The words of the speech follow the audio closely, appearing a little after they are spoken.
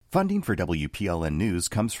Funding for WPLN News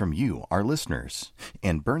comes from you, our listeners,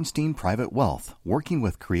 and Bernstein Private Wealth, working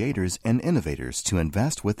with creators and innovators to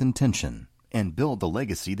invest with intention and build the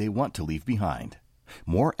legacy they want to leave behind.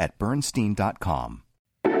 More at Bernstein.com.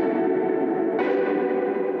 I'm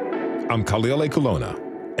Khalil Kulona,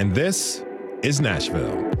 and this is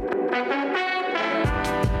Nashville.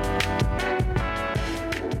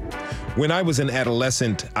 When I was an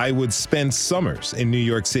adolescent, I would spend summers in New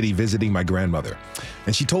York City visiting my grandmother,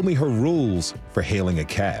 and she told me her rules for hailing a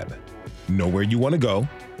cab. Know where you want to go,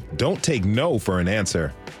 don't take no for an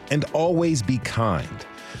answer, and always be kind.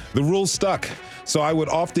 The rules stuck, so I would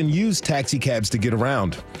often use taxi cabs to get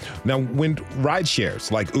around. Now, when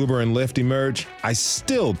rideshares like Uber and Lyft emerged, I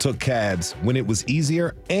still took cabs when it was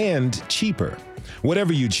easier and cheaper.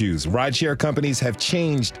 Whatever you choose, rideshare companies have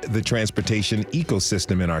changed the transportation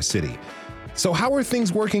ecosystem in our city. So how are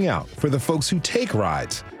things working out for the folks who take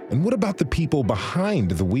rides? And what about the people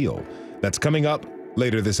behind the wheel? That's coming up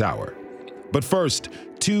later this hour. But first,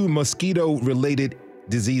 two mosquito-related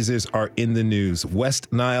diseases are in the news.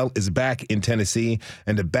 West Nile is back in Tennessee,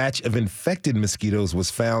 and a batch of infected mosquitoes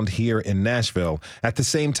was found here in Nashville. At the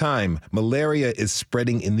same time, malaria is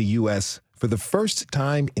spreading in the U.S. for the first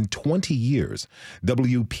time in 20 years.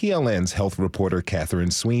 WPLN's health reporter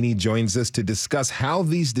Catherine Sweeney joins us to discuss how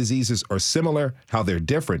these diseases are similar, how they're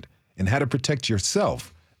different, and how to protect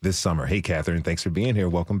yourself this summer. Hey, Catherine, thanks for being here.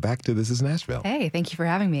 Welcome back to This is Nashville. Hey, thank you for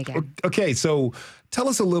having me again. Okay, so tell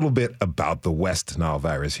us a little bit about the West Nile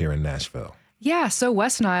virus here in Nashville. Yeah, so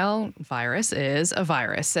West Nile virus is a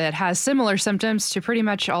virus. It has similar symptoms to pretty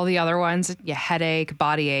much all the other ones. Headache,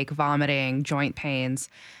 body ache, vomiting, joint pains.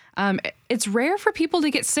 It's rare for people to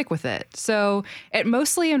get sick with it. So it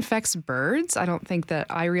mostly infects birds. I don't think that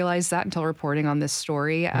I realized that until reporting on this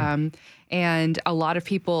story. And a lot of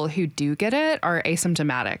people who do get it are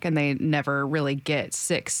asymptomatic and they never really get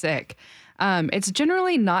sick. It's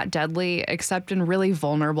generally not deadly except in really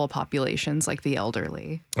vulnerable populations like the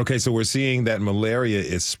elderly. Okay, so we're seeing that malaria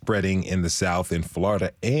is spreading in the South, in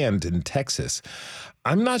Florida, and in Texas.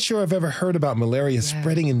 I'm not sure I've ever heard about malaria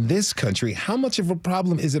spreading in this country. How much of a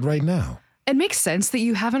problem is it right now? It makes sense that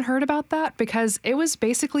you haven't heard about that because it was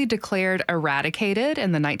basically declared eradicated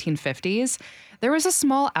in the 1950s. There was a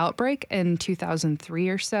small outbreak in 2003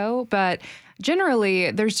 or so, but generally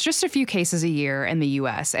there's just a few cases a year in the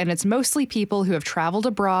U.S., and it's mostly people who have traveled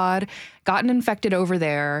abroad, gotten infected over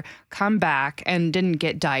there, come back, and didn't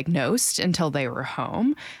get diagnosed until they were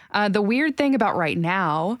home. The weird thing about right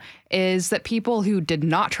now is that people who did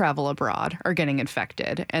not travel abroad are getting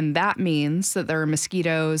infected, and that means that there are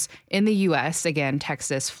mosquitoes in the U.S., again,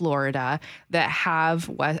 Texas, Florida, that have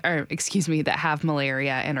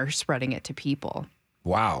malaria and are spreading it to people.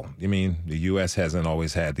 Wow. You mean the U.S. hasn't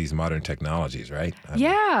always had these modern technologies, right?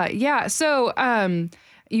 Yeah. So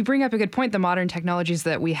you bring up a good point. The modern technologies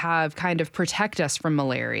that we have kind of protect us from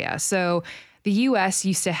malaria. So the U.S.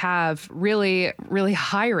 used to have really, really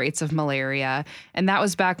high rates of malaria, and that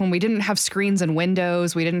was back when we didn't have screens and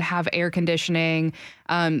windows, we didn't have air conditioning,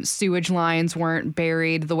 sewage lines weren't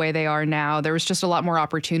buried the way they are now. There was just a lot more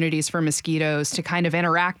opportunities for mosquitoes to kind of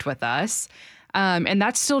interact with us. And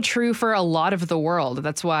that's still true for a lot of the world.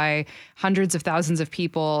 That's why hundreds of thousands of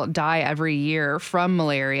people die every year from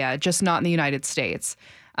malaria, just not in the United States,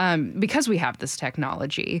 because we have this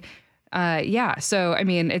technology. So, I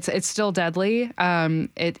mean, it's still deadly.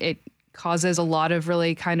 It causes a lot of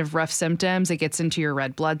really kind of rough symptoms. It gets into your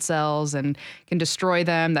red blood cells and can destroy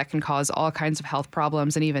them. That can cause all kinds of health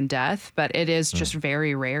problems and even death. But it is just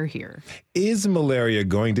very rare here. Is malaria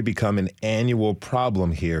going to become an annual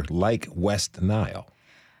problem here like West Nile?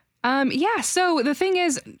 So the thing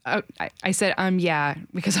is, I said,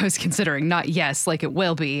 because I was considering, not yes, like it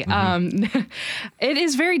will be. It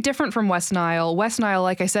is very different from West Nile. West Nile,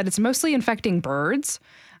 like I said, it's mostly infecting birds.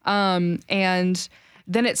 And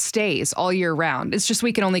then it stays all year round. It's just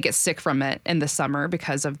we can only get sick from it in the summer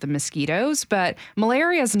because of the mosquitoes. But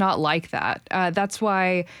malaria is not like that. That's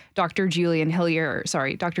why Dr. Julian Hillier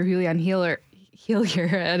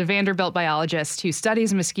a Vanderbilt biologist who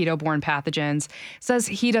studies mosquito-borne pathogens, says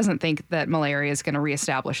he doesn't think that malaria is going to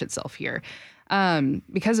reestablish itself here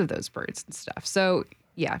because of those birds and stuff. So,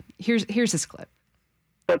 yeah, here's his clip.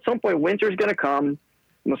 At some point, winter's going to come,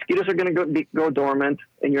 mosquitoes are going to go dormant,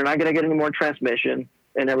 and you're not going to get any more transmission,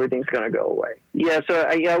 and everything's going to go away. Yeah, so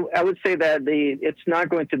I would say that it's not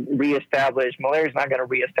going to reestablish, malaria is not going to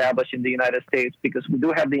reestablish in the United States because we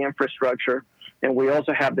do have the infrastructure, and we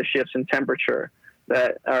also have the shifts in temperature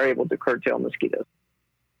that are able to curtail mosquitoes.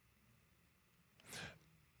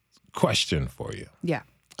 Question for you. Yeah.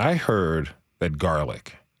 I heard that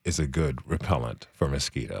garlic is a good repellent for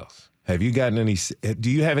mosquitoes. Do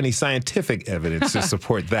you have any scientific evidence to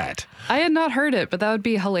support that? I had not heard it, but that would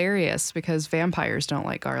be hilarious because vampires don't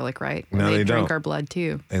like garlic, right? No, they drink don't. our blood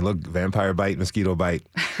too. Hey, look, vampire bite, mosquito bite,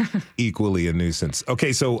 equally a nuisance.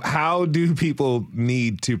 Okay, so how do people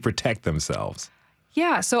need to protect themselves?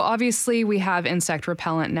 Yeah, so obviously we have insect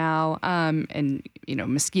repellent now, and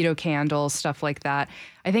mosquito candles, stuff like that.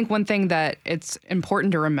 I think one thing that it's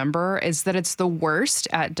important to remember is that it's the worst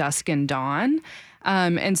at dusk and dawn.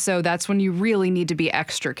 And so that's when you really need to be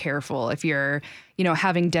extra careful if you're,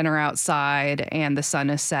 having dinner outside and the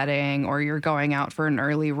sun is setting, or you're going out for an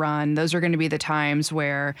early run. Those are going to be the times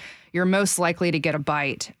where you're most likely to get a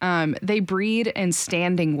bite. They breed in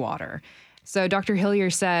standing water. So Dr. Hillier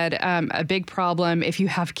said a big problem if you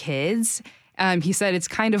have kids. He said it's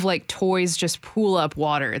kind of like toys just pool up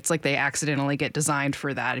water. It's like they accidentally get designed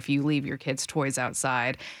for that if you leave your kids' toys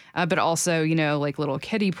outside. But also, like little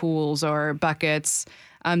kiddie pools or buckets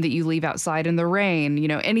that you leave outside in the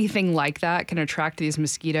rain. Anything like that can attract these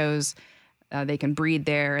mosquitoes. They can breed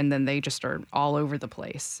there, and then they just are all over the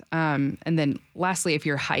place. And then lastly, if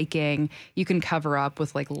you're hiking, you can cover up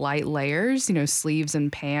with like light layers, sleeves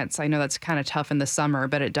and pants. I know that's kind of tough in the summer,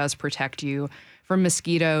 but it does protect you from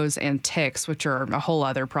mosquitoes and ticks, which are a whole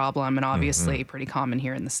other problem and obviously pretty common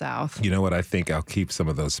here in the South. You know what? I think I'll keep some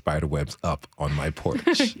of those spider webs up on my porch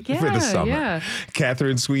for the summer. Yeah.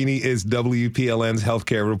 Catherine Sweeney is WPLN's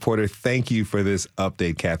healthcare reporter. Thank you for this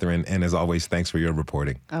update, Catherine. And as always, thanks for your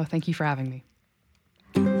reporting. Oh, thank you for having me.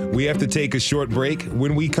 We have to take a short break.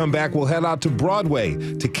 When we come back, we'll head out to Broadway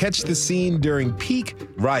to catch the scene during peak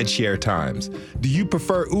rideshare times. Do you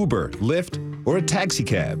prefer Uber, Lyft, or a taxi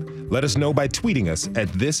cab? Let us know by tweeting us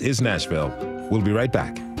at This Is Nashville. We'll be right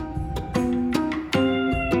back.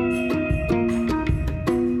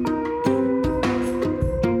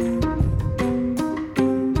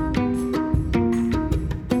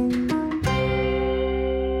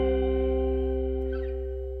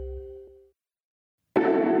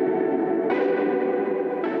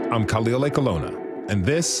 I'm Khalil Ekalona, and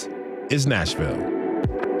this is Nashville.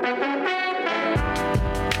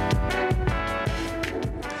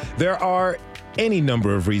 There are any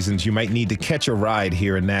number of reasons you might need to catch a ride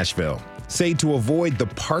here in Nashville. Say to avoid the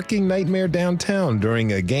parking nightmare downtown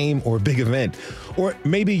during a game or big event. Or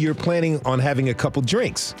maybe you're planning on having a couple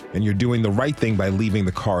drinks and you're doing the right thing by leaving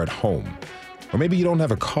the car at home. Or maybe you don't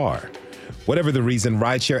have a car. Whatever the reason,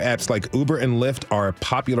 rideshare apps like Uber and Lyft are a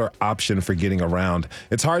popular option for getting around.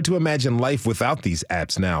 It's hard to imagine life without these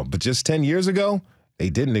apps now, but just 10 years ago, they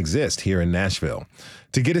didn't exist here in Nashville.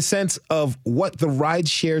 To get a sense of what the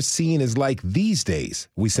rideshare scene is like these days,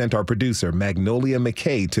 we sent our producer, Magnolia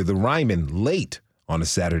McKay, to the Ryman late on a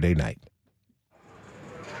Saturday night.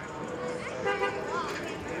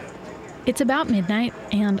 It's about midnight,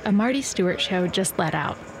 and a Marty Stewart show just let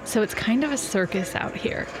out, so it's kind of a circus out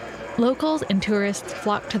here. Locals and tourists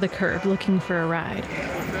flock to the curb looking for a ride.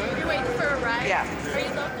 You're waiting for a ride? Yeah. Are you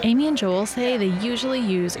local? Amy and Joel say they usually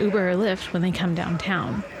use Uber or Lyft when they come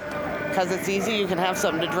downtown. Because it's easy, you can have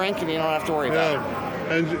something to drink and you don't have to worry about it.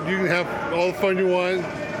 And you can have all the fun you want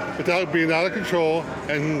without being out of control,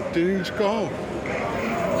 and then you just go home.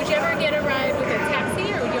 Would you ever get a ride with a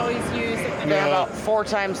taxi, or would you always use it? They're about 4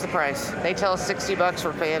 times the price. They tell us $60,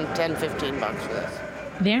 we're paying $10, $15 for this.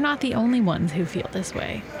 They're not the only ones who feel this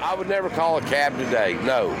way. I would never call a cab today.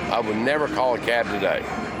 No, I would never call a cab today,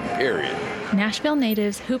 period. Nashville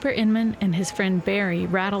natives Hooper Inman and his friend Barry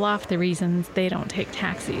rattle off the reasons they don't take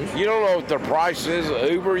taxis. You don't know what the price is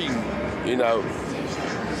of Uber. You know,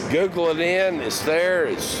 Google it in. It's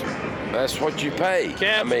there. That's what you pay.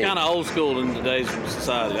 Cabs are kind of old school in today's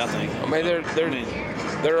society, I think. I mean,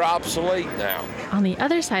 they're obsolete now. On the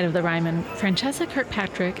other side of the Ryman, Francesca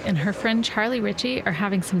Kirkpatrick and her friend Charlie Ritchie are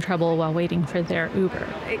having some trouble while waiting for their Uber.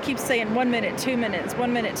 It keeps saying 1 minute, 2 minutes,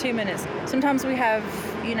 1 minute, 2 minutes. Sometimes we have,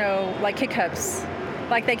 like hiccups.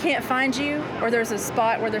 Like they can't find you, or there's a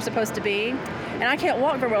spot where they're supposed to be. And I can't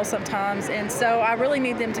walk very well sometimes, and so I really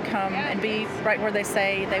need them to come and be right where they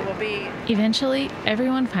say they will be. Eventually,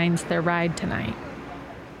 everyone finds their ride tonight.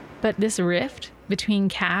 But this rift between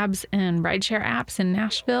cabs and rideshare apps in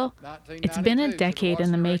Nashville, it's been a decade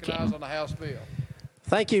in the making.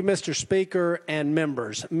 Thank you, Mr. Speaker and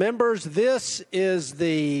members. Members, this is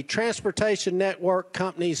the Transportation Network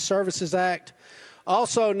Companies Services Act,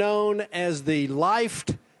 also known as the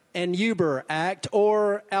Lyft and Uber Act,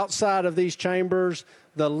 or outside of these chambers,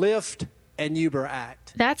 the Lyft and Uber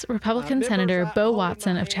Act. That's Republican Senator Bo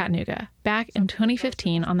Watson of Chattanooga, back in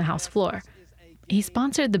 2015 on the House floor. He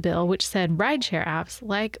sponsored the bill which said rideshare apps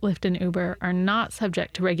like Lyft and Uber are not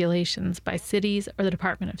subject to regulations by cities or the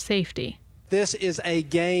Department of Safety. This is a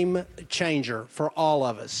game changer for all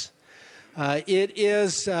of us. It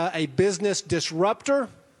is a business disruptor.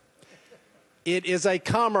 It is a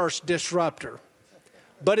commerce disruptor.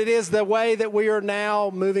 But it is the way that we are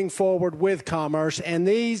now moving forward with commerce. And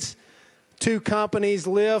these two companies,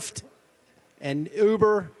 Lyft and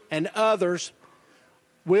Uber and others,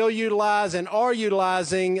 will utilize and are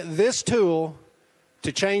utilizing this tool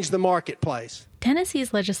to change the marketplace.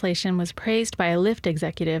 Tennessee's legislation was praised by a Lyft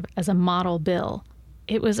executive as a model bill.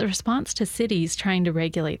 It was a response to cities trying to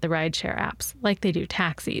regulate the rideshare apps, like they do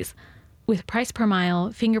taxis, with price per mile,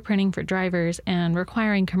 fingerprinting for drivers, and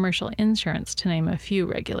requiring commercial insurance, to name a few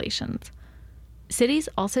regulations. Cities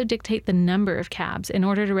also dictate the number of cabs in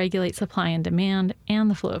order to regulate supply and demand and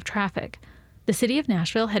the flow of traffic. The city of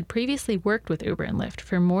Nashville had previously worked with Uber and Lyft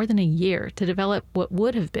for more than a year to develop what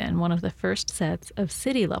would have been one of the first sets of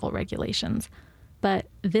city-level regulations. But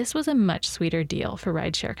this was a much sweeter deal for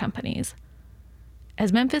rideshare companies.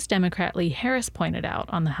 As Memphis Democrat Lee Harris pointed out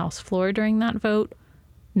on the House floor during that vote,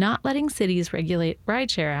 not letting cities regulate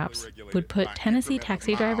rideshare apps would put Tennessee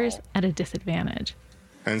taxi drivers at a disadvantage.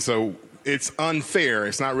 And so it's unfair.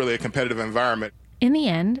 It's not really a competitive environment. In the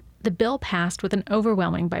end, the bill passed with an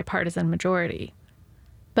overwhelming bipartisan majority.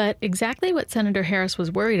 But exactly what Senator Harris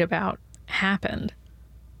was worried about happened.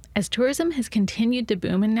 As tourism has continued to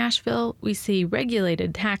boom in Nashville, we see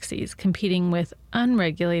regulated taxis competing with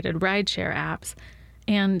unregulated rideshare apps,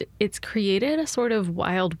 and it's created a sort of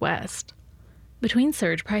Wild West. Between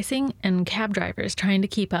surge pricing and cab drivers trying to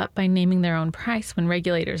keep up by naming their own price when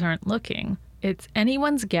regulators aren't looking, it's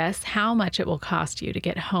anyone's guess how much it will cost you to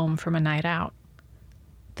get home from a night out.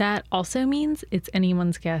 That also means it's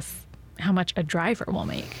anyone's guess how much a driver will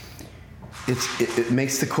make. It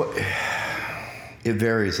makes it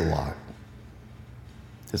varies a lot.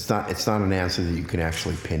 It's not an answer that you can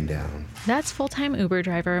actually pin down. That's full-time Uber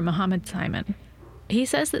driver Mohammed Simon. He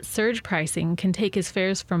says that surge pricing can take his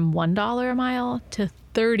fares from $1 a mile to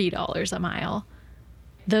 $30 a mile,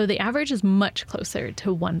 though the average is much closer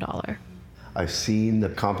to $1. I've seen the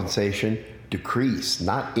compensation decrease,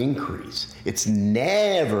 not increase. It's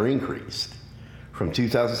never increased. From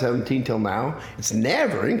 2017 till now, it's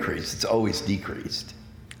never increased. It's always decreased.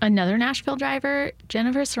 Another Nashville driver,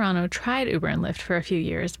 Jennifer Serrano, tried Uber and Lyft for a few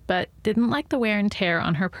years, but didn't like the wear and tear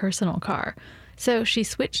on her personal car. So she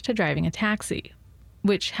switched to driving a taxi,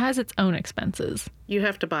 which has its own expenses. You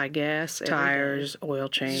have to buy gas, tires, oil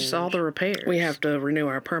change, all the repairs. We have to renew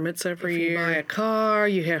our permits every year. If you buy a car,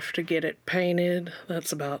 you have to get it painted.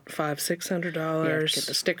 That's about $500-600. You have to get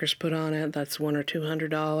the stickers put on it. That's $100 or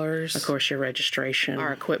 $200. Of course, your registration.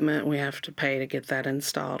 Our equipment, we have to pay to get that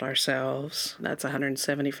installed ourselves. That's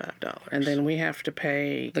 $175. And then we have to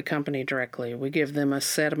pay the company directly. We give them a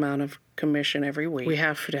set amount of commission every week. We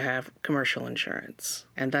have to have commercial insurance,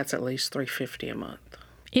 and that's at least $350 a month.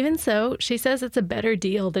 Even so, she says it's a better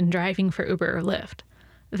deal than driving for Uber or Lyft.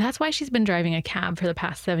 That's why she's been driving a cab for the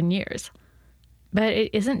past 7 years. But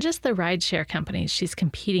it isn't just the rideshare companies she's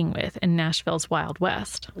competing with in Nashville's Wild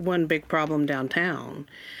West. One big problem downtown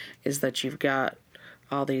is that you've got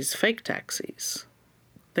all these fake taxis.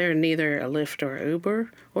 They're neither a Lyft or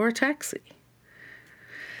Uber or a taxi.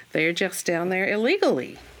 They're just down there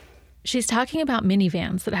illegally. She's talking about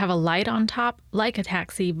minivans that have a light on top like a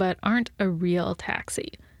taxi but aren't a real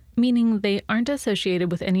taxi, meaning they aren't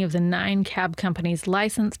associated with any of the 9 cab companies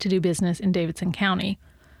licensed to do business in Davidson County.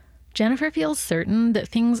 Jennifer feels certain that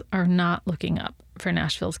things are not looking up for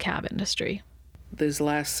Nashville's cab industry. These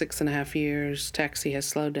last 6.5 years, taxi has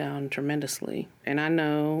slowed down tremendously. And I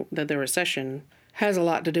know that the recession has a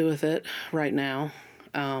lot to do with it right now.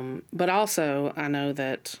 But also, I know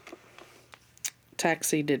that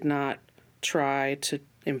taxi did not try to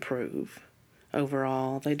improve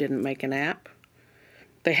overall. They didn't make an app.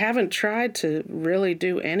 They haven't tried to really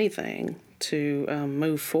do anything to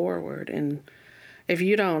move forward. And if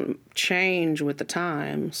you don't change with the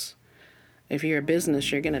times, if you're a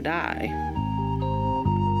business, you're going to die.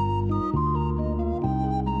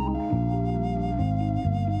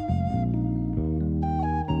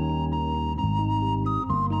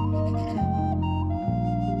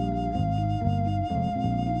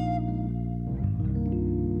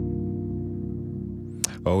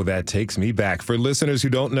 Oh, that takes me back. For listeners who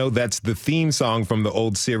don't know, that's the theme song from the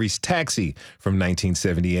old series Taxi from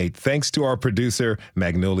 1978. Thanks to our producer,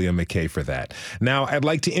 Magnolia McKay, for that. Now, I'd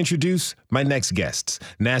like to introduce my next guests.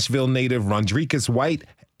 Nashville native Rondriquez White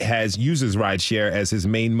uses rideshare as his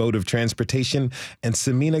main mode of transportation, and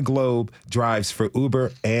Semina Globe drives for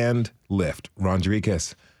Uber and Lyft.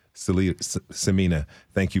 Rondriquez, Semina,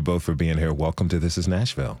 thank you both for being here. Welcome to This is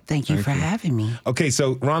Nashville. Thank you for having me. Okay,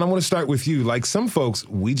 so Ron, I want to start with you. Like some folks,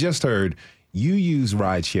 we just heard you use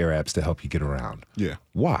rideshare apps to help you get around. Yeah.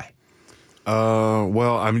 Why?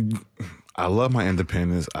 Well, I love my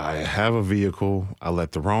independence. I have a vehicle. I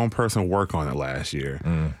let the wrong person work on it last year,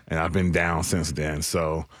 and I've been down since then.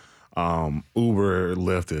 So Uber,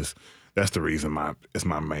 Lyft that's the reason it's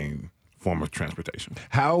my main form of transportation.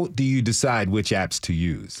 How do you decide which apps to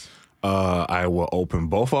use? I will open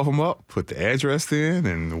both of them up, put the address in,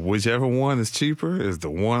 and whichever one is cheaper is the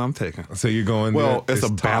one I'm taking. So you're going Well, there, it's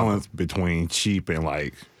a balance between cheap and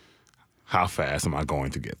like how fast am I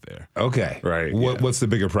going to get there. Okay. Right. What's the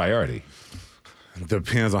bigger priority?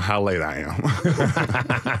 Depends on how late I am.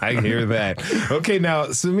 I hear that. Okay, now,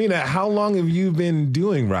 Semina, how long have you been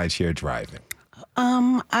doing rideshare driving?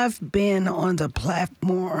 I've been on the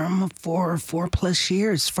platform for 4+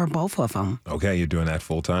 years for both of them. Okay, you're doing that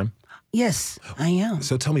full time? Yes, I am.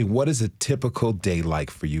 So tell me, what is a typical day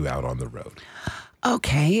like for you out on the road?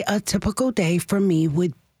 Okay, a typical day for me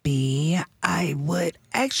would be I would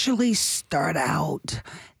actually start out,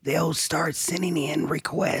 they'll start sending in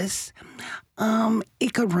requests.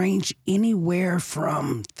 It could range anywhere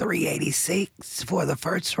from $3.86 for the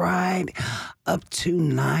first ride up to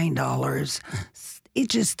 $9. It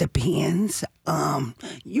just depends.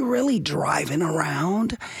 You're really driving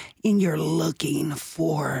around and you're looking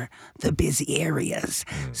for the busy areas.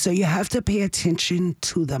 So you have to pay attention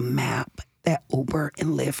to the map that Uber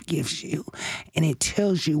and Lyft gives you, and it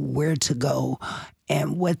tells you where to go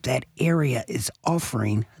and what that area is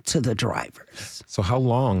offering to the drivers. So how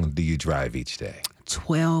long do you drive each day?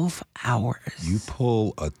 12 hours. You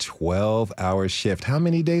pull a 12-hour shift. How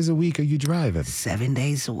many days a week are you driving? 7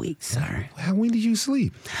 days a week, sir. When did you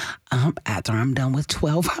sleep? After I'm done with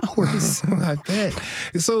 12 hours. I bet.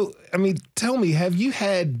 So, tell me, have you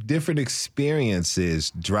had different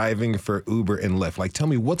experiences driving for Uber and Lyft? Like, tell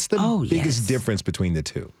me, what's the biggest difference between the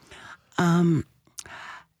two?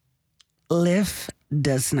 Lyft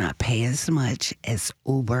does not pay as much as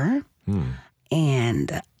Uber.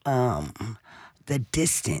 And the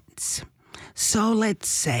distance. So let's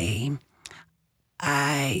say what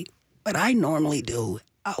I normally do,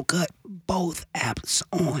 I'll cut both apps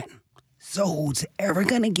on. So who's ever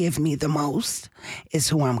going to give me the most is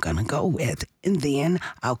who I'm going to go with. And then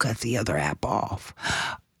I'll cut the other app off.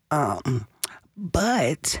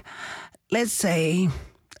 But let's say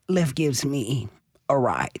Lyft gives me a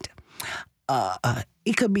ride.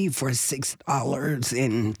 It could be for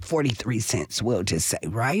 $6.43, we'll just say,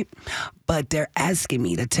 right? But they're asking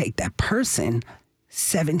me to take that person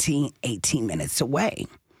 17, 18 minutes away.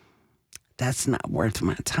 That's not worth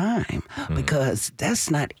my time because that's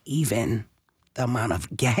not even the amount of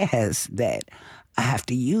gas that I have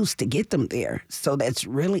to use to get them there. So that's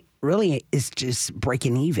really, it's just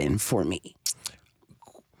breaking even for me.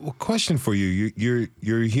 Well, question for you. You're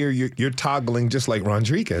here, you're toggling just like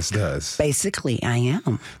Rondriquez does. Basically, I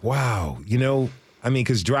am. Wow.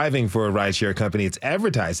 Because driving for a rideshare company, it's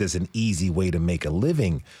advertised as an easy way to make a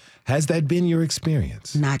living. Has that been your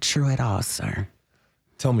experience? Not true at all, sir.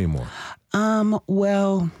 Tell me more.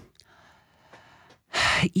 Well,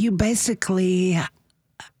 you basically,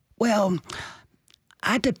 I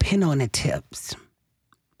depend on the tips,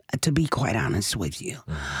 to be quite honest with you.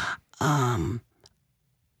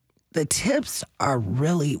 The tips are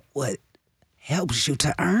really what helps you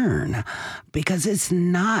to earn because it's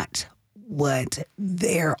not what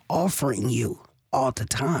they're offering you all the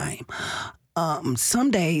time. Some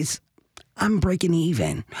days I'm breaking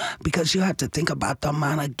even because you have to think about the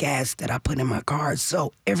amount of gas that I put in my car.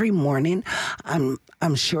 So every morning I'm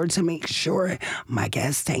sure to make sure my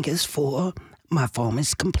gas tank is full, my phone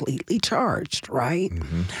is completely charged, right?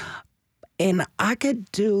 And I could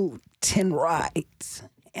do 10 rides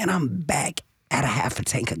and I'm back at a half a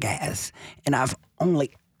tank of gas, and I've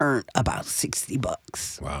only earned about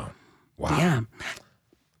 $60. Wow. Yeah.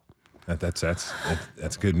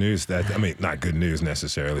 That's good news. Not good news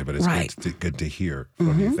necessarily, but it's good to hear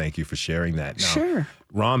from you. Thank you for sharing that. Now, sure.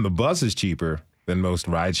 Ron, the bus is cheaper than most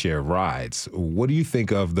rideshare rides. What do you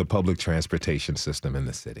think of the public transportation system in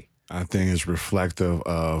the city? I think it's reflective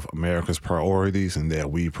of America's priorities and that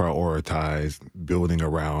we prioritize building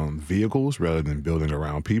around vehicles rather than building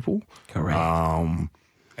around people. Correct.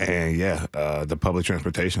 The public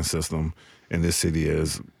transportation system in this city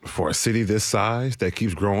is, for a city this size that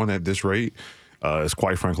keeps growing at this rate, is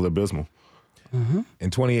quite frankly abysmal. In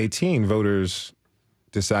 2018, voters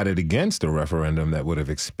decided against a referendum that would have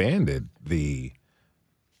expanded the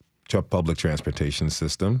public transportation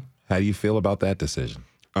system. How do you feel about that decision?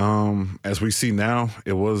 As we see now,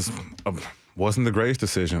 it wasn't the greatest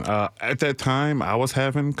decision. At that time, I was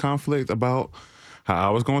having conflict about how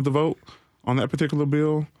I was going to vote on that particular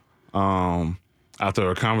bill. After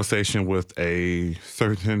a conversation with a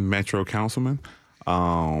certain Metro councilman,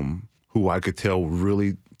 who I could tell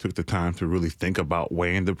really took the time to really think about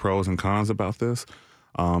weighing the pros and cons about this.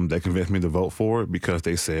 They convinced me to vote for it because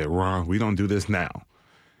they said, Ron, we don't do this now.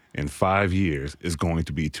 In 5 years, it's going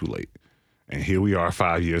to be too late. And here we are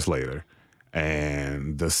 5 years later.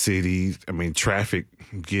 And the city, traffic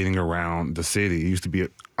getting around the city, it used to be,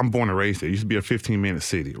 I'm born and raised there, it used to be a 15-minute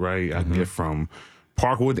city, right? I can get from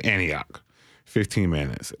Parkwood to Antioch, 15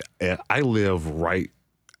 minutes. And I live right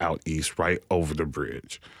out east, right over the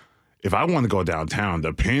bridge. If I want to go downtown,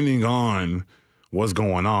 depending on what's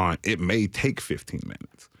going on, it may take 15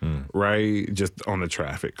 minutes, right? Just on the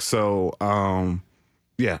traffic. So,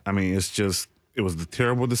 it was a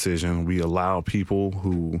terrible decision. We allow people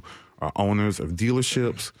who are owners of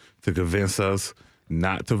dealerships to convince us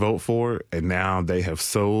not to vote for it, and now they have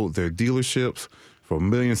sold their dealerships for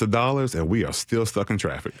millions of dollars, and we are still stuck in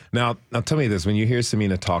traffic. Now tell me this. When you hear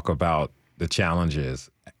Semina talk about the challenges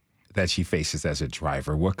that she faces as a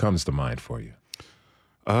driver, what comes to mind for you?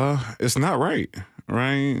 It's not right?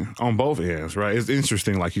 On both ends, right? It's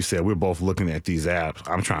interesting, like you said, we're both looking at these apps.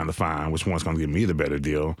 I'm trying to find which one's going to give me the better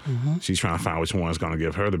deal. She's trying to find which one's going to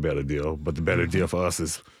give her the better deal. But the better deal for us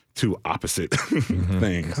is two opposite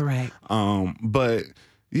things. Correct. But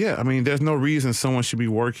yeah, there's no reason someone should be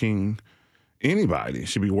working, anybody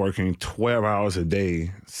should be working 12 hours a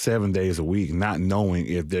day, 7 days a week, not knowing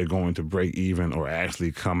if they're going to break even or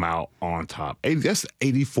actually come out on top. That's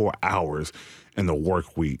 84 hours in the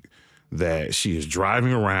work week that she is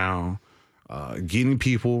driving around, getting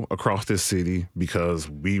people across this city because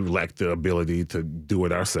we lack the ability to do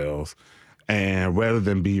it ourselves. And rather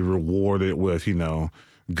than be rewarded with,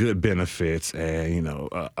 good benefits and,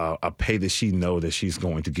 a pay that she knows that she's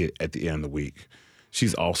going to get at the end of the week,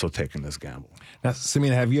 she's also taking this gamble. Now,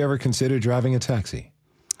 Semina, have you ever considered driving a taxi?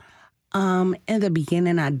 In the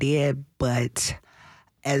beginning I did, but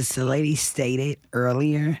as the lady stated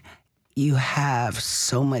earlier, you have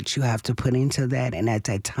so much you have to put into that, and at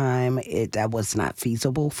that time, that was not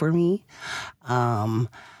feasible for me. And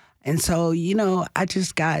so, I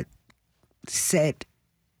just got set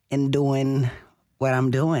in doing what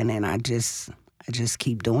I'm doing, and I just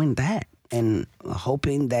keep doing that and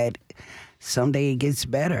hoping that someday it gets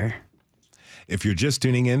better. If you're just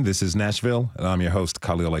tuning in, this is Nashville, and I'm your host,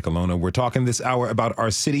 Khalil Ekalona. We're talking this hour about our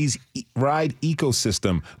city's ride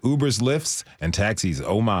ecosystem, Ubers, Lyfts, and taxis.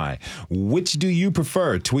 Oh, my. Which do you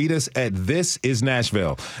prefer? Tweet us at This Is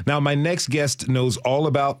Nashville. Now, my next guest knows all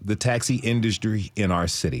about the taxi industry in our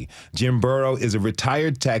city. Jim Burrow is a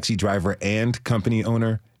retired taxi driver and company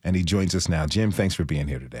owner, and he joins us now. Jim, thanks for being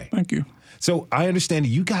here today. Thank you. So I understand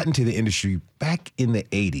you got into the industry back in the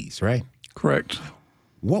 80s, right? Correct.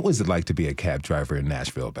 What was it like to be a cab driver in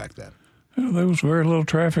Nashville back then? There was very little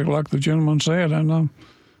traffic, like the gentleman said, and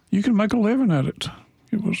you can make a living at it.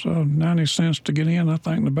 It was 90 cents to get in, I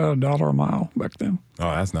think, and about $1 a mile back then.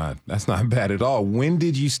 Oh, that's not bad at all. When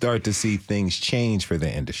did you start to see things change for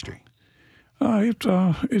the industry? As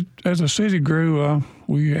the city grew,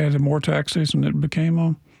 we added more taxis, and it became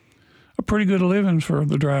a pretty good living for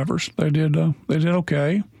the drivers. They did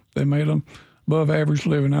okay. They made an above average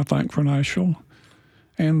living, I think, for Nashville.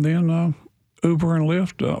 And then Uber and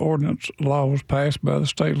Lyft ordinance law was passed by the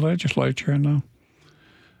state legislature, and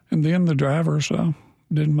then the drivers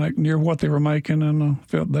didn't make near what they were making, and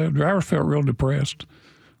the drivers felt real depressed.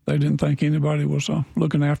 They didn't think anybody was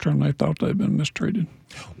looking after them. They thought they'd been mistreated.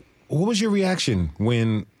 What was your reaction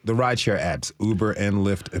when the rideshare apps Uber and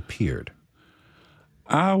Lyft appeared?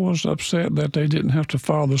 I was upset that they didn't have to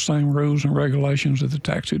follow the same rules and regulations that the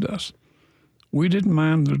taxi does. We did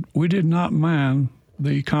not mind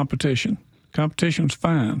the competition. Competition's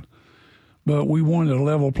fine, but we wanted a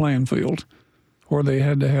level playing field where they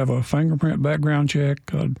had to have a fingerprint background check,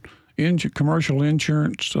 commercial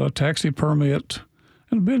insurance, a taxi permit,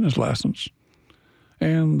 and a business license.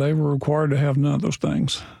 And they were required to have none of those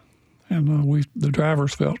things. And the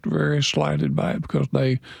drivers felt very slighted by it because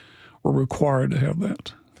they were required to have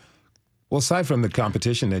that. Well, aside from the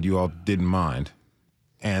competition that you all didn't mind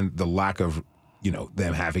and the lack of,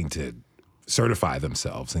 them having to certify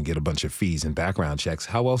themselves and get a bunch of fees and background checks,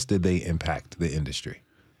 how else did they impact the industry?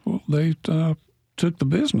 Well, they took the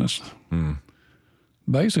business,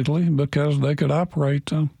 basically, because they could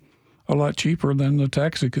operate a lot cheaper than the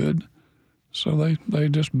taxi could. So they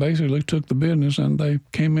just basically took the business, and they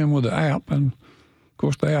came in with the app. And, of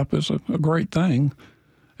course, the app is a great thing.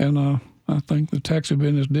 And I think the taxi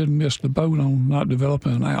business did miss the boat on not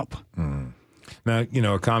developing an app. Now,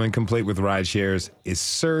 a common complaint with ride shares is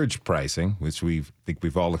surge pricing, which think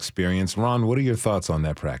we've all experienced. Ron, what are your thoughts on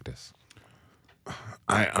that practice?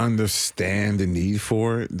 I understand the need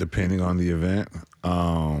for it, depending on the event.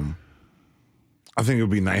 I think it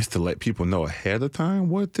would be nice to let people know ahead of time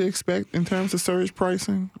what to expect in terms of surge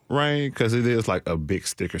pricing, right? Because it is like a big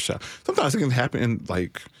sticker shock. Sometimes it can happen in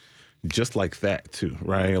like just like that too,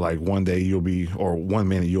 right? Like one day or 1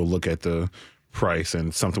 minute you'll look at the price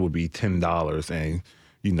and something will be $10 and,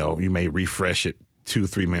 you may refresh it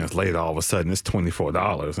 2-3 minutes later, all of a sudden it's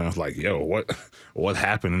 $24. And it's like, yo, what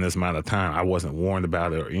happened in this amount of time? I wasn't warned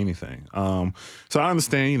about it or anything. So I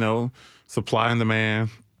understand, supply and demand.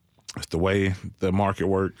 It's the way the market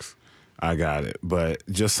works. I got it. But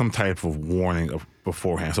just some type of warning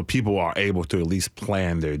beforehand so people are able to at least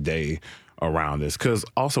plan their day around this. Because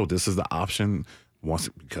also this is the option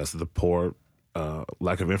because of the poor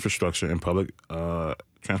lack of infrastructure and public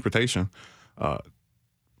transportation.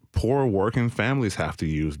 Poor working families have to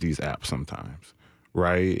use these apps sometimes,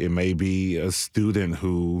 right? It may be a student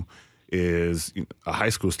who is a high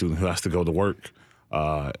school student who has to go to work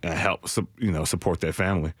and help support their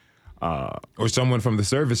family. Or someone from the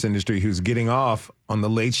service industry who's getting off on the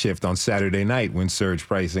late shift on Saturday night when surge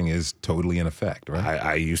pricing is totally in effect, right?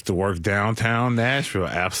 I used to work downtown Nashville,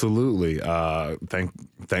 absolutely.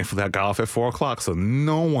 Thankfully I got off at 4 o'clock, so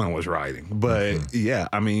no one was riding. But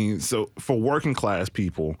so for working class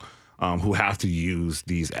people who have to use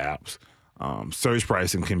these apps, surge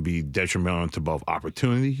pricing can be detrimental to both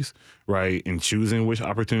opportunities, right, in choosing which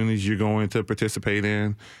opportunities you're going to participate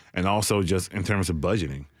in, and also just in terms of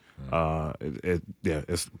budgeting.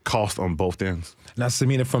 It's cost on both ends. Now,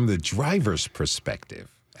 Semina, from the driver's perspective,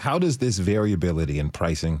 how does this variability in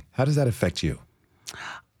pricing, how does that affect you?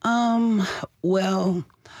 Well,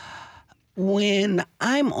 when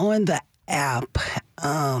I'm on the app,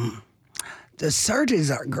 the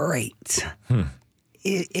surges are great.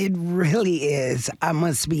 It really is. I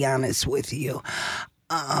must be honest with you.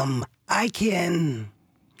 I can,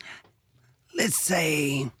 let's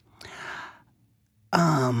say,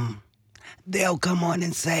 they'll come on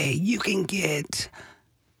and say, you can get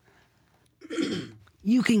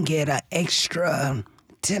an extra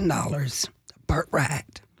 $10 per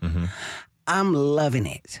ride. Mm-hmm. I'm loving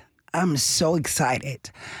it. I'm so excited.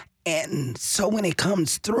 And so when it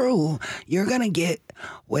comes through, you're going to get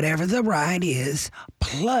whatever the ride is,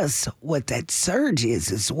 plus what that surge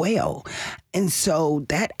is as well. And so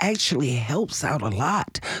that actually helps out a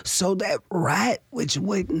lot. So that ride, which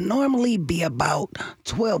would normally be about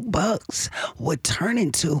 $12, would turn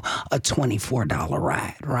into a $24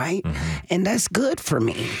 ride, right? Mm-hmm. And that's good for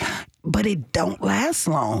me. But it don't last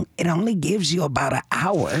long. It only gives you about an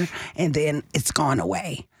hour, and then it's gone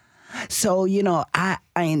away. So, I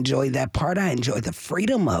enjoy that part. I enjoy the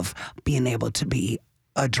freedom of being able to be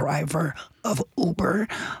a driver of Uber.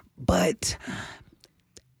 But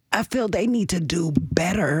I feel they need to do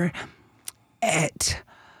better at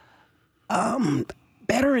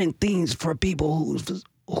better in things for people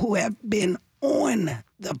who have been on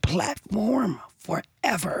the platform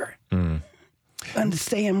forever. Mm.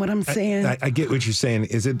 Understand what I'm saying? I get what you're saying.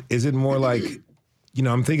 Is it more like,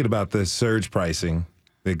 I'm thinking about the surge pricing.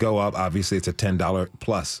 They go up. Obviously, it's a $10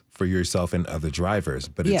 plus for yourself and other drivers,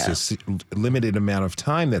 but it's a limited amount of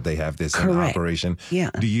time that they have this in operation.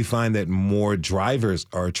 Yeah. Do you find that more drivers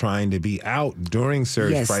are trying to be out during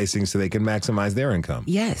surge pricing so they can maximize their income?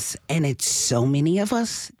 Yes, and it's so many of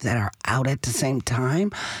us that are out at the same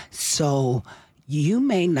time. So you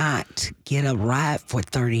may not get a ride for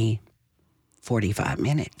 45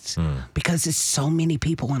 minutes because there's so many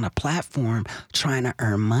people on a platform trying to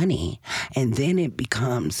earn money. And then it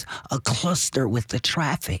becomes a cluster with the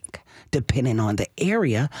traffic, depending on the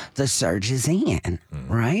area the surge is in,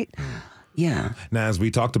 right? Yeah. Now, as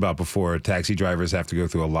we talked about before, taxi drivers have to go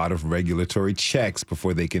through a lot of regulatory checks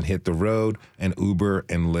before they can hit the road, and Uber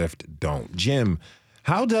and Lyft don't. Jim,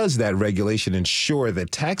 how does that regulation ensure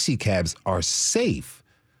that taxi cabs are safe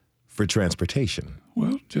for transportation?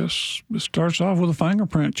 Well, it starts off with a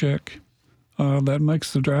fingerprint check. That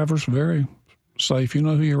makes the drivers very safe. You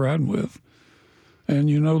know who you're riding with. And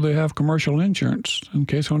they have commercial insurance in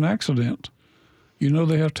case of an accident.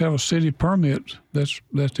 They have to have a city permit that's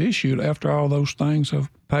issued after all those things have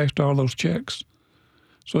passed all those checks.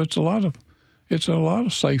 So it's a lot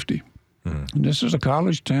of safety. And this is a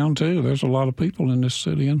college town too. There's a lot of people in this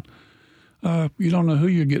city, and you don't know who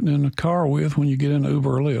you're getting in the car with when you get in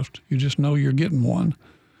Uber or Lyft. You just know you're getting one.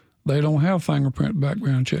 They don't have fingerprint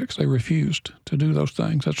background checks. They refused to do those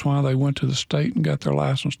things. That's why they went to the state and got their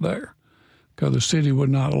license there, because the city would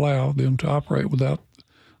not allow them to operate without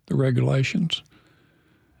the regulations.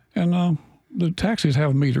 And the taxis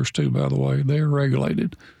have meters too, by the way. They're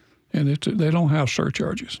regulated, and they don't have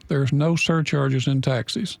surcharges. There's no surcharges in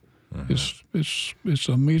taxis. Mm-hmm. It's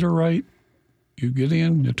a meter rate. You get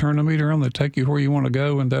in, you turn the meter on, they take you where you want to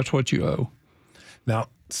go, and that's what you owe. Now,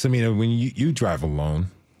 Semina, when you drive alone,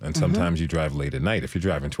 and sometimes you drive late at night. If you're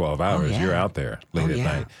driving 12 hours, you're out there late at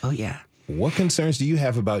night. Oh, yeah. What concerns do you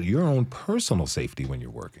have about your own personal safety when you're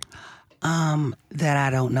working? That I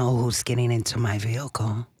don't know who's getting into my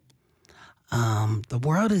vehicle. The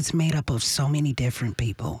world is made up of so many different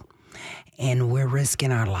people, and we're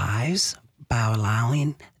risking our lives by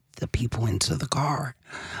allowing the people into the car.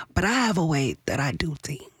 But I have a way that I do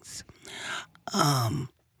things.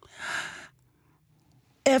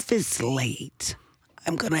 If it's late,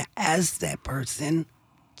 I'm going to ask that person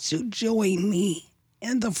to join me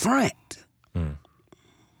in the front.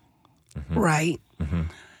 Right?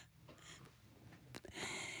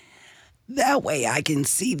 That way I can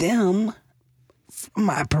see them from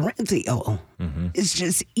my parental. It's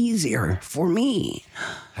just easier for me.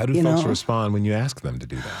 How do folks respond when you ask them to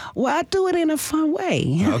do that? Well, I do it in a fun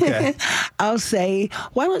way. Okay. I'll say,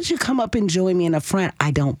 why don't you come up and join me in the front?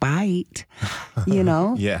 I don't bite,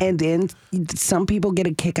 Yeah. And then some people get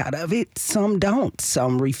a kick out of it. Some don't.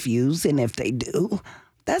 Some refuse. And if they do,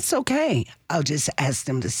 that's okay. I'll just ask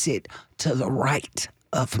them to sit to the right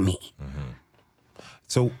of me.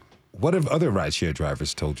 So what have other rideshare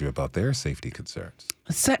drivers told you about their safety concerns?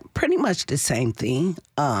 Pretty much the same thing.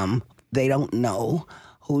 They don't know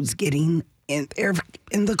who's getting in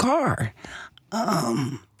the car.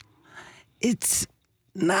 It's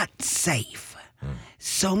not safe.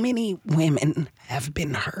 So many women have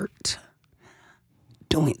been hurt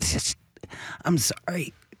doing this. I'm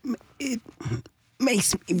sorry. It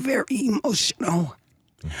makes me very emotional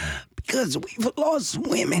because we've lost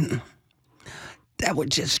women that were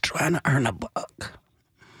just trying to earn a buck.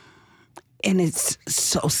 And it's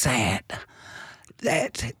so sad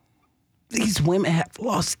that these women have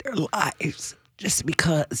lost their lives just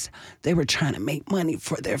because they were trying to make money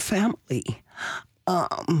for their family.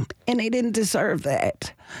 And they didn't deserve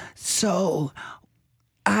that. So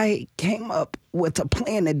I came up with a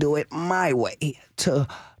plan to do it my way, to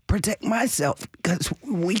protect myself, because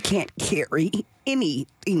we can't carry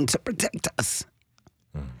anything to protect us.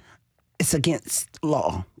 It's against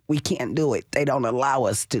law. We can't do it. They don't allow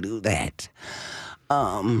us to do that.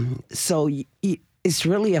 So it's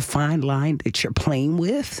really a fine line that you're playing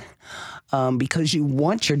with, because you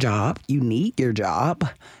want your job, you need your job,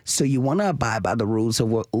 so you want to abide by the rules of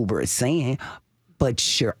what Uber is saying,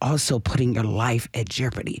 but you're also putting your life at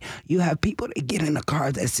jeopardy. You have people that get in a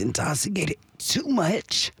car that's intoxicated too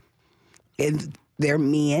much, and they're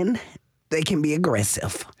men. They can be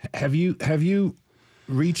aggressive. Have you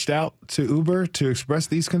reached out to Uber to express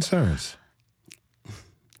these concerns?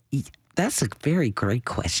 That's a very great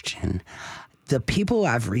question. The people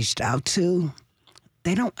I've reached out to,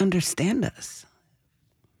 they don't understand us.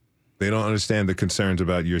 They don't understand the concerns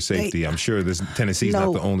about your safety. I'm sure Tennessee's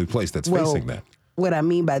not the only place that's facing that. What I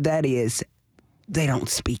mean by that is they don't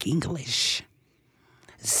speak English.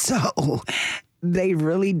 So they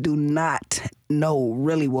really do not know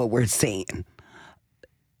really what we're saying,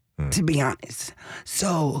 to be honest.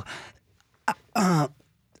 So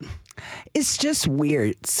it's just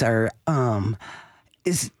weird, sir. I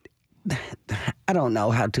don't know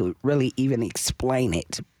how to really even explain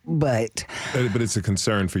it, but it's a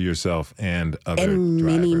concern for yourself and other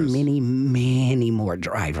drivers. many more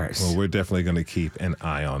drivers. Well, we're definitely going to keep an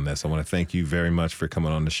eye on this. I want to thank you very much for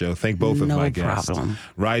coming on the show. Thank both of my guests. No problem.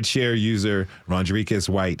 Rideshare user Rondriquez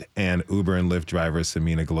White and Uber and Lyft driver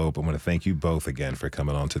Semina Globe. I want to thank you both again for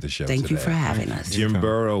coming on to the show Thank today. you for having us. Jim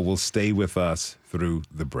Burrow will stay with us through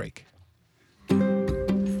the break.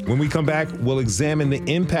 When we come back, we'll examine the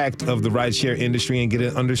impact of the rideshare industry and get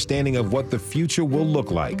an understanding of what the future will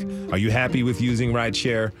look like. Are you happy with using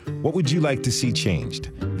rideshare? What would you like to see changed?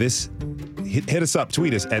 Hit us up,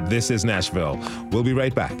 tweet us at This Is Nashville. We'll be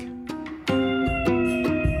right back.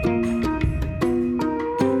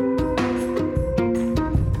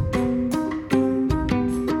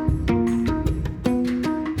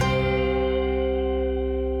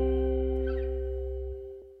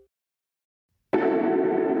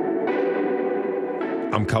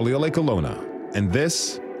 I'm Khalil Colonna, and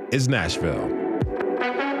this is Nashville.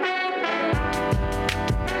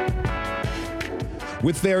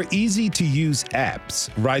 With their easy-to-use apps,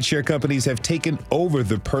 rideshare companies have taken over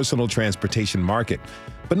the personal transportation market.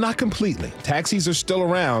 but not completely. Taxis are still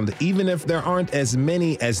around, even if there aren't as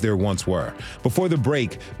many as there once were. Before the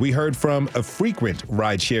break, we heard from a frequent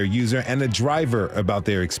rideshare user and a driver about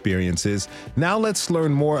their experiences. Now let's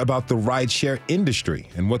learn more about the rideshare industry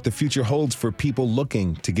and what the future holds for people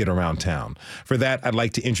looking to get around town. For that, I'd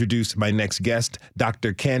like to introduce my next guest.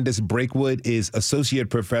 Dr. Candace Brakewood is Associate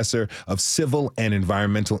Professor of Civil and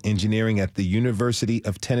Environmental Engineering at the University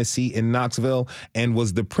of Tennessee in Knoxville and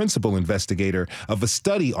was the principal investigator of a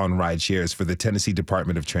study on rideshares for the Tennessee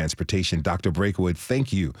Department of Transportation. Dr. Brakewood,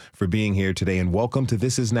 thank you for being here today and welcome to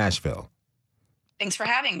This is Nashville. Thanks for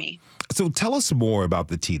having me. So tell us more about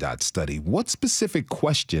the TDOT study. What specific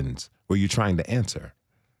questions were you trying to answer?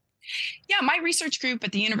 Yeah, my research group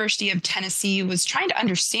at the University of Tennessee was trying to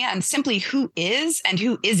understand simply who is and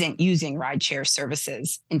who isn't using rideshare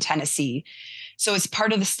services in Tennessee. So as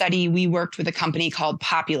part of the study, we worked with a company called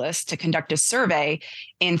Populous to conduct a survey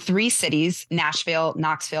in 3 cities, Nashville,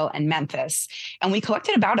 Knoxville, and Memphis. And we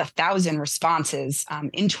collected about 1,000 responses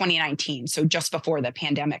in 2019, so just before the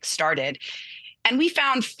pandemic started. And we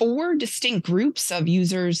found 4 distinct groups of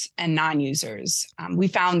users and non-users. We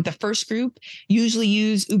found the first group usually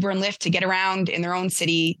use Uber and Lyft to get around in their own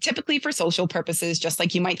city, typically for social purposes, just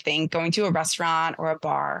like you might think, going to a restaurant or a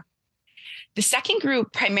bar. The second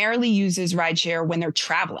group primarily uses rideshare when they're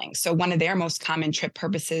traveling. So one of their most common trip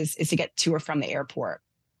purposes is to get to or from the airport.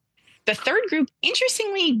 The third group,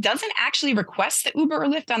 interestingly, doesn't actually request the Uber or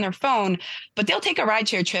Lyft on their phone, but they'll take a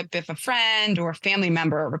rideshare trip if a friend or a family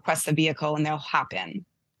member requests a vehicle and they'll hop in.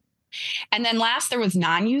 And then last, there was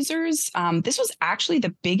non-users. This was actually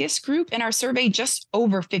the biggest group in our survey. Just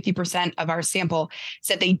over 50% of our sample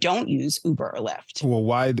said they don't use Uber or Lyft. Well,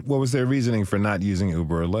 what was their reasoning for not using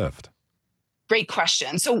Uber or Lyft? Great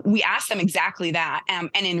question. So we asked them exactly that. And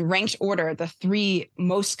in ranked order, the 3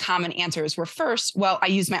 most common answers were first, well, I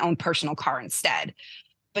use my own personal car instead.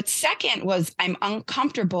 But second was, I'm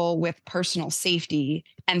uncomfortable with personal safety.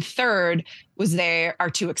 And third was, they are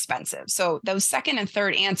too expensive. So those second and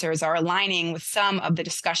third answers are aligning with some of the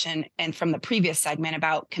discussion and from the previous segment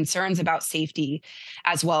about concerns about safety,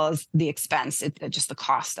 as well as the expense, just the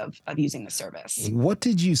cost of using the service. What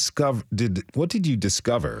did you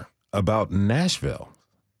discover about Nashville?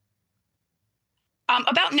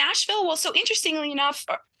 About Nashville, well, so interestingly enough,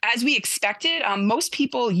 as we expected, most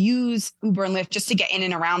people use Uber and Lyft just to get in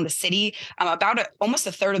and around the city. Almost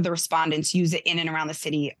a third of the respondents use it in and around the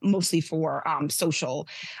city, mostly for social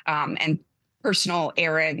and personal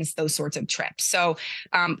errands, those sorts of trips. So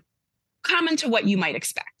common to what you might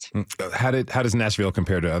expect. How does Nashville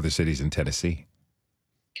compare to other cities in Tennessee?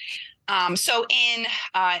 So in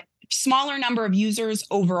smaller number of users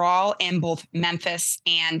overall in both Memphis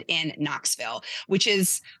and in Knoxville, which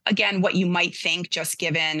is, again, what you might think just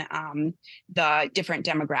given the different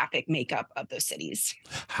demographic makeup of those cities.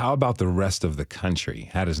 How about the rest of the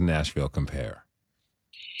country? How does Nashville compare?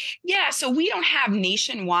 Yeah, so we don't have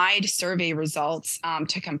nationwide survey results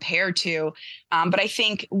to compare to, but I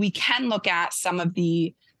think we can look at some of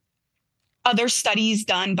the other studies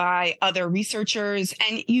done by other researchers,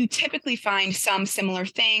 and you typically find some similar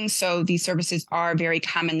things. So these services are very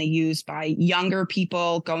commonly used by younger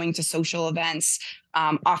people going to social events,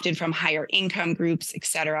 often from higher income groups, et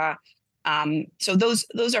cetera. So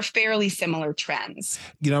those are fairly similar trends.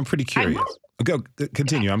 I'm pretty curious. Go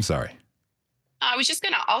continue. I'm sorry. I was just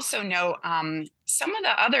going to also note some of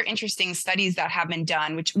the other interesting studies that have been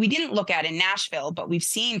done, which we didn't look at in Nashville, but we've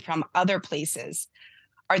seen from other places,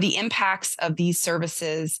 are the impacts of these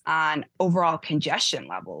services on overall congestion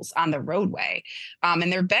levels on the roadway. And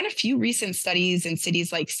there have been a few recent studies in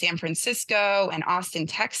cities like San Francisco and Austin,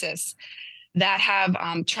 Texas, that have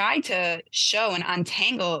tried to show and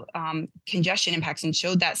untangle congestion impacts and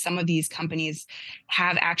showed that some of these companies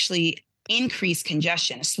have actually increased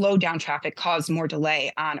congestion, slowed down traffic, caused more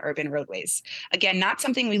delay on urban roadways. Again, not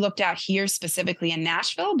something we looked at here specifically in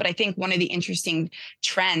Nashville, but I think one of the interesting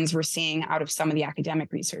trends we're seeing out of some of the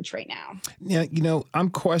academic research right now. Yeah, I'm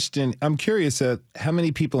curious how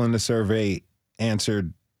many people in the survey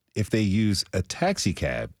answered if they use a taxi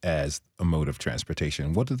cab as a mode of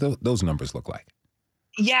transportation. What do those numbers look like?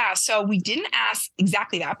 Yeah, so we didn't ask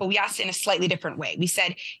exactly that, but we asked in a slightly different way. We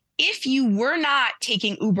said, if you were not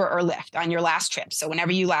taking Uber or Lyft on your last trip, so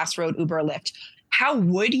whenever you last rode Uber or Lyft, how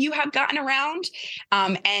would you have gotten around?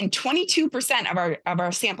 And 22% of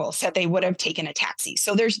our sample said they would have taken a taxi.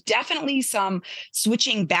 So there's definitely some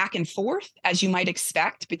switching back and forth, as you might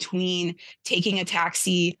expect, between taking a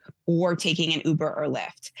taxi or taking an Uber or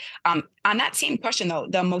Lyft. On that same question, though,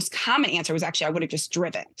 the most common answer was actually, I would have just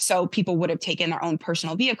driven. So people would have taken their own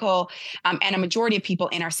personal vehicle, and a majority of people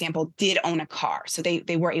in our sample did own a car. So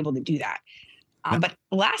they were able to do that. But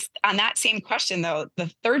last on that same question, though,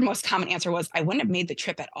 the third most common answer was, I wouldn't have made the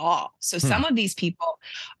trip at all. So some of these people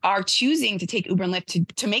are choosing to take Uber and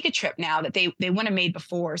Lyft to make a trip now that they wouldn't have made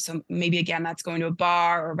before. So maybe, again, that's going to a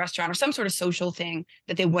bar or a restaurant or some sort of social thing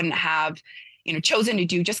that they wouldn't have chosen to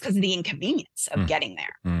do just because of the inconvenience of getting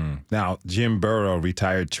there. Now, Jim Burrow,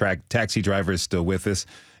 retired taxi driver, is still with us.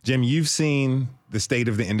 Jim, you've seen the state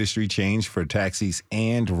of the industry change for taxis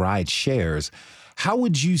and ride shares. How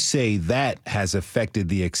would you say that has affected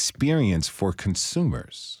the experience for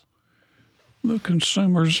consumers? The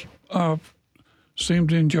consumers seem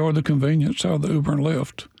to enjoy the convenience of the Uber and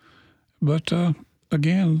Lyft. But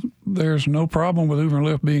again, there's no problem with Uber and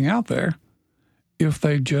Lyft being out there if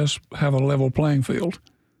they just have a level playing field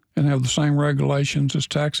and have the same regulations as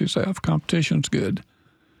taxis have. Competition's good.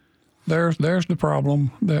 There's the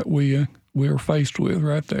problem that we are faced with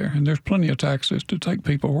right there. And there's plenty of taxis to take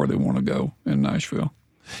people where they want to go in Nashville.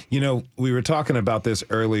 We were talking about this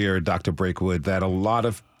earlier, Dr. Brakewood, that a lot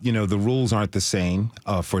of, the rules aren't the same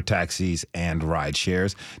for taxis and ride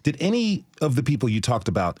shares. Did any of the people you talked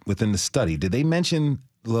about within the study, did they mention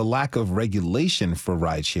the lack of regulation for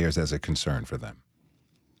ride shares as a concern for them?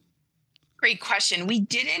 Great question. We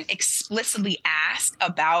didn't explicitly ask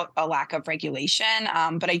about a lack of regulation,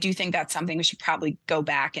 but I do think that's something we should probably go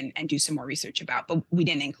back and do some more research about, but we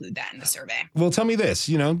didn't include that in the survey. Well, tell me this,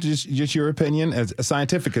 just your opinion, as a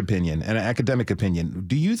scientific opinion and an academic opinion.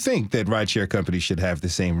 Do you think that rideshare companies should have the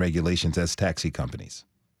same regulations as taxi companies?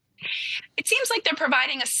 It seems like they're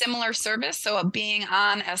providing a similar service, so being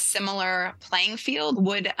on a similar playing field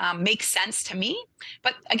would make sense to me.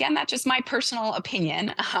 But again, that's just my personal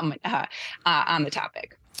opinion on the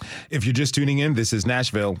topic. If you're just tuning in, this is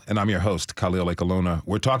Nashville, and I'm your host, Khalil Ekalona.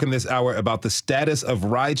 We're talking this hour about the status of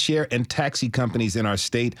rideshare and taxi companies in our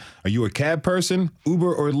state. Are you a cab person,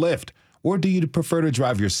 Uber or Lyft? Or do you prefer to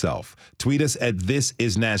drive yourself? Tweet us at This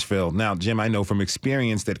Is Nashville. Now, Jim, I know from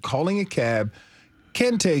experience that calling a cab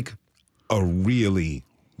can take a really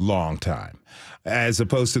long time, as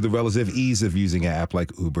opposed to the relative ease of using an app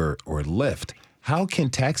like Uber or Lyft. How can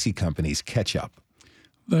taxi companies catch up?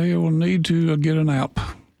 They will need to get an app.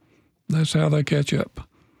 That's how they catch up.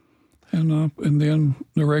 And then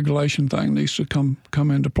the regulation thing needs to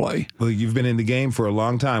come into play. Well, you've been in the game for a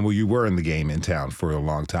long time. Well, you were in the game in town for a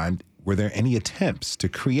long time. Were there any attempts to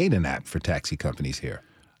create an app for taxi companies here?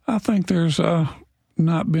 I think there's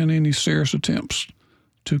not been any serious attempts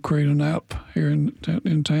to create an app here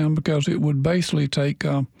in town, because it would basically take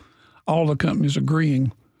all the companies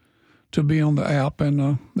agreeing to be on the app,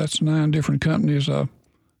 and that's 9 different companies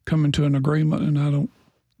coming to an agreement, and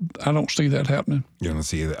I don't see that happening. You don't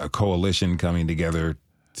see a coalition coming together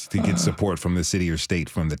to get support from the city or state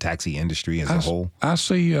from the taxi industry as a whole? I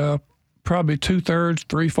see probably 2/3,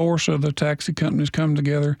 3/4 of the taxi companies come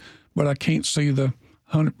together, but I can't see the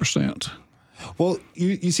 100%. Well,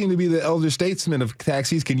 you seem to be the elder statesman of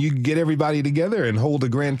taxis. Can you get everybody together and hold a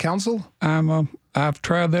grand council? I've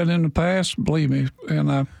tried that in the past, believe me,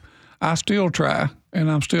 and I still try,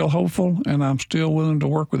 and I'm still hopeful, and I'm still willing to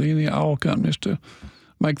work with all companies to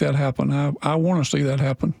make that happen. I want to see that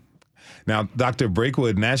happen. Now, Dr.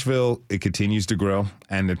 Brakewood, Nashville, it continues to grow,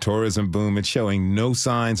 and the tourism boom, it's showing no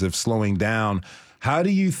signs of slowing down. How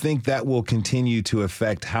do you think that will continue to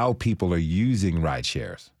affect how people are using ride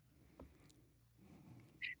shares?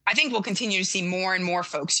 I think we'll continue to see more and more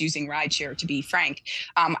folks using rideshare, to be frank.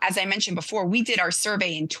 As I mentioned before, we did our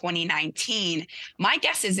survey in 2019. My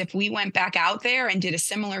guess is if we went back out there and did a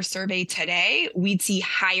similar survey today, we'd see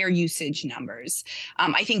higher usage numbers.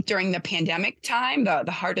 I think during the pandemic time,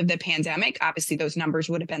 the heart of the pandemic, obviously those numbers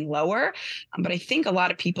would have been lower. But I think a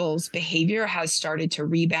lot of people's behavior has started to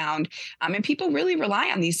rebound. And people really rely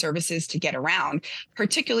on these services to get around,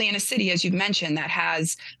 particularly in a city, as you've mentioned, that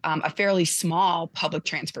has a fairly small public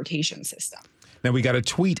transportation system. Now, we got a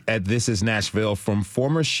tweet at This Is Nashville from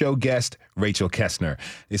former show guest Rachel Kessner.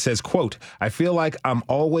 It says, quote, "I feel like I'm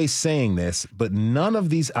always saying this, but none of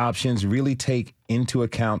these options really take into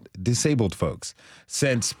account disabled folks.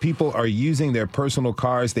 Since people are using their personal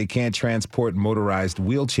cars, they can't transport motorized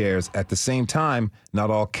wheelchairs. At the same time, not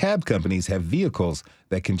all cab companies have vehicles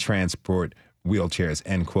that can transport wheelchairs,"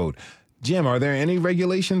 end quote. Jim, are there any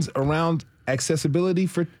regulations around accessibility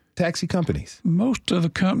for taxi companies? Most of the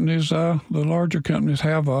companies, the larger companies,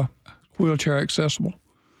 have a wheelchair accessible.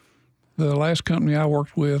 The last company I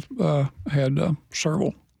worked with had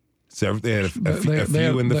several. So they had a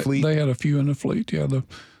few in the fleet? They had a few in the fleet, yeah.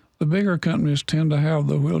 The bigger companies tend to have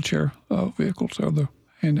the wheelchair vehicles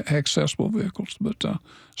and accessible vehicles, but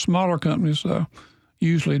smaller companies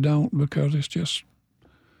usually don't, because it's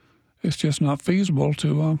just not feasible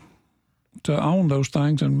to own those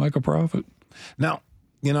things and make a profit. Now,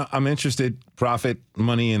 I'm interested, profit,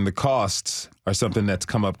 money, and the costs are something that's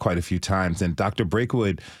come up quite a few times. And Dr.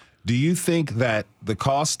 Brakewood, do you think that the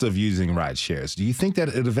cost of using ride shares, do you think that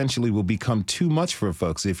it eventually will become too much for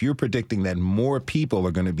folks if you're predicting that more people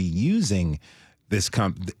are going to be using this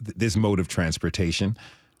mode of transportation?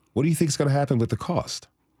 What do you think is going to happen with the cost?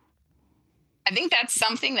 I think that's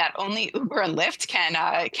something that only Uber and Lyft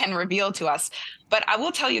can reveal to us. But I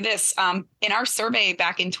will tell you this, in our survey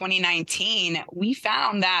back in 2019, we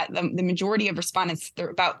found that the majority of respondents,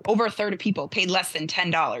 about over a third of people, paid less than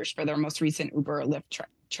 $10 for their most recent Uber or Lyft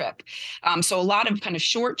trip. So a lot of kind of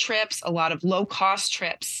short trips, a lot of low cost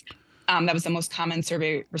trips. That was the most common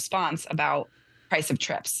survey response about price of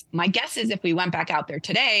trips. My guess is if we went back out there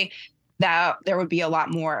today, that there would be a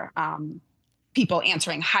lot more people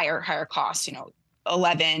answering higher costs,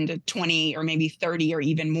 $11 to $20 or maybe $30 or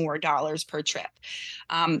even more dollars per trip.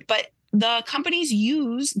 But the companies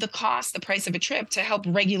use the price of a trip to help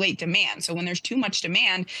regulate demand. So when there's too much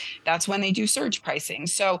demand, that's when they do surge pricing.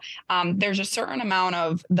 So there's a certain amount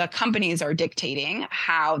of the companies are dictating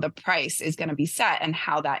how the price is going to be set and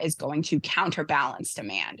how that is going to counterbalance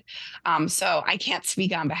demand. So I can't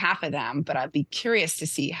speak on behalf of them, but I'd be curious to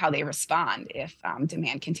see how they respond if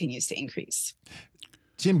demand continues to increase.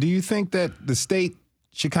 Jim, do you think that the state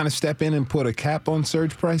should kind of step in and put a cap on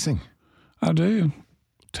surge pricing? I do.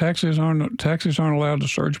 Taxis aren't allowed to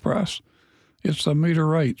surge price. It's a meter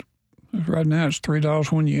rate. Right now it's $3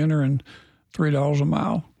 when you enter and $3 a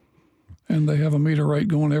mile. And they have a meter rate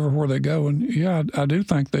going everywhere they go. And yeah, I do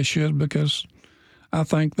think they should, because I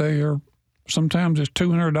think sometimes it's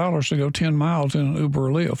 $200 to go 10 miles in an Uber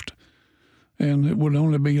or Lyft. And it would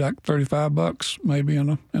only be like $35 maybe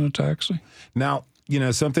in a taxi. Now,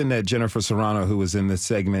 something that Jennifer Serrano, who was in the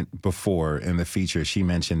segment before in the feature, she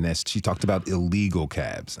mentioned this. She talked about illegal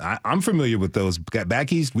cabs. I'm familiar with those.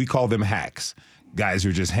 Back east, we call them hacks. Guys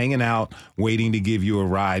who are just hanging out, waiting to give you a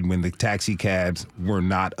ride when the taxi cabs were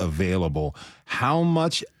not available. How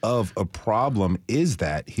much of a problem is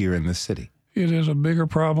that here in the city? It is a bigger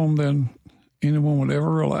problem than anyone would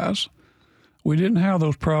ever realize. We didn't have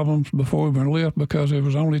those problems before Uber and Lyft because it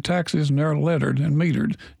was only taxis and they're lettered and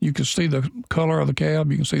metered. You could see the color of the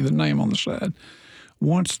cab. You can see the name on the side.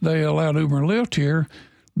 Once they allowed Uber and Lyft here,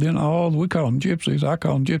 then we call them gypsies. I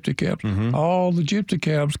call them gypsy cabs. Mm-hmm. All the gypsy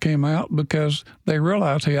cabs came out because they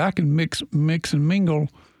realized, hey, I can mix and mingle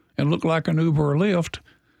and look like an Uber or Lyft,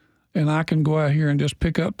 and I can go out here and just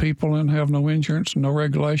pick up people and have no insurance, no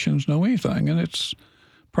regulations, no anything. And it's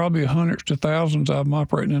probably hundreds to thousands of them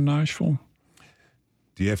operating in Nashville.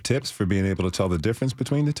 Do you have tips for being able to tell the difference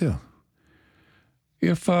between the two?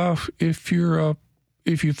 If you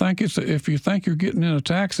think you're getting in a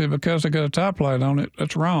taxi because they got a top light on it,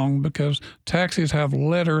 that's wrong, because taxis have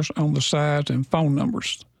letters on the sides and phone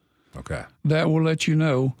numbers. Okay. That will let you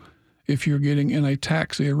know if you're getting in a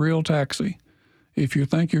taxi, a real taxi. If you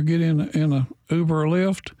think you're getting in a Uber or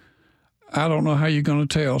Lyft, I don't know how you're going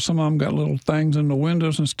to tell. Some of them got little things in the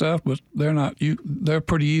windows and stuff, but they're not. They're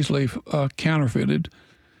pretty easily counterfeited.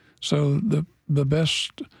 So the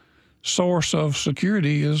best source of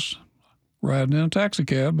security is riding in a taxi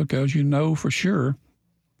cab, because you know for sure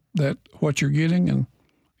that what you're getting, and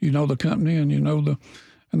you know the company, and you know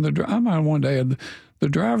I mind one day the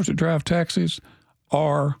drivers that drive taxis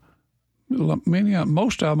are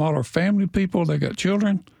most of them all are family people. They got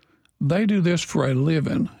children. They do this for a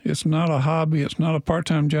living. It's not a hobby. It's not a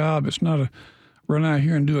part-time job. It's not a run out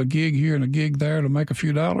here and do a gig here and a gig there to make a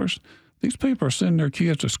few dollars. These people are sending their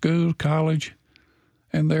kids to school, college,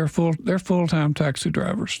 and they're full-time taxi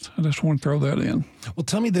drivers. I just want to throw that in. Well,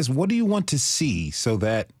 tell me this. What do you want to see so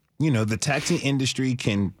that, the taxi industry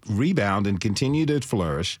can rebound and continue to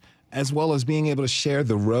flourish, as well as being able to share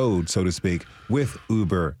the road, so to speak, with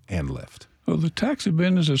Uber and Lyft? Well, the taxi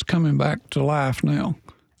business is coming back to life now.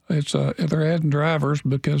 They're adding drivers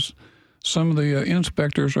because some of the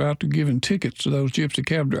inspectors are out there giving tickets to those gypsy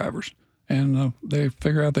cab drivers. And they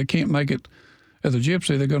figure out they can't make it as a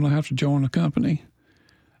gypsy, they're going to have to join a company.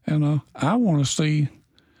 And I want to see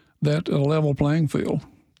that a level playing field.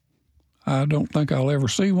 I don't think I'll ever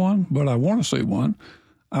see one, but I want to see one.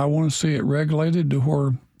 I want to see it regulated to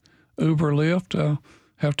where Uber, Lyft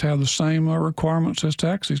have to have the same requirements as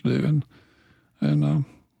taxis do. And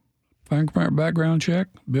fingerprint background check,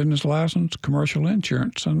 business license, commercial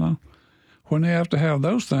insurance. And when they have to have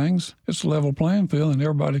those things, it's a level playing field, and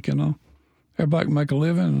everybody can make a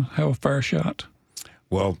living and have a fair shot.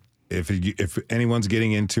 Well, if anyone's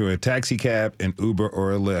getting into a taxi cab, an Uber,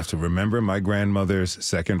 or a Lyft, remember my grandmother's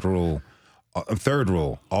second rule: Third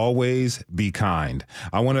rule, always be kind.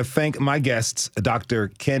 I want to thank my guests, Dr.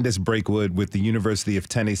 Candace Brakewood with the University of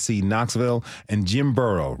Tennessee, Knoxville, and Jim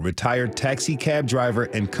Burrow, retired taxi cab driver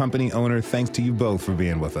and company owner. Thanks to you both for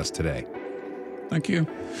being with us today. Thank you.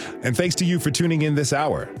 And thanks to you for tuning in this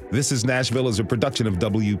hour. This is Nashville is a production of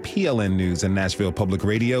WPLN News and Nashville Public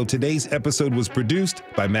Radio. Today's episode was produced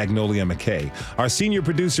by Magnolia McKay. Our senior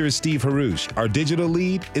producer is Steve Harouche. Our digital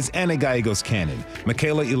lead is Anna Gallegos-Cannon.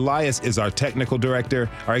 Michaela Elias is our technical director.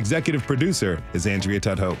 Our executive producer is Andrea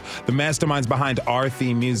Tudhope. The masterminds behind our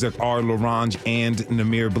theme music are Larange and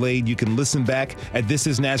Namir Blade. You can listen back at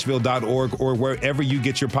thisisnashville.org or wherever you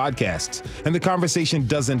get your podcasts. And the conversation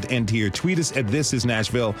doesn't end here. Tweet us at This Is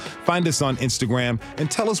Nashville. Find us on Instagram and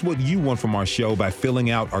tell us what you want from our show by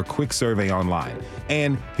filling out our quick survey online.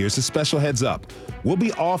 And here's a special heads up. We'll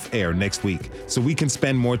be off air next week so we can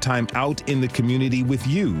spend more time out in the community with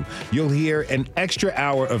you. You'll hear an extra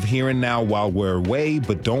hour of Here and Now while we're away,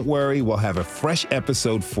 but don't worry, we'll have a fresh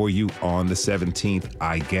episode for you on the 17th.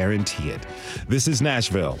 I guarantee it. This is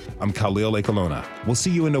Nashville. I'm Khalil Ekalona. We'll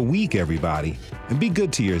see you in a week, everybody. And be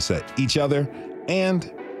good to each other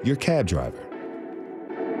and your cab driver.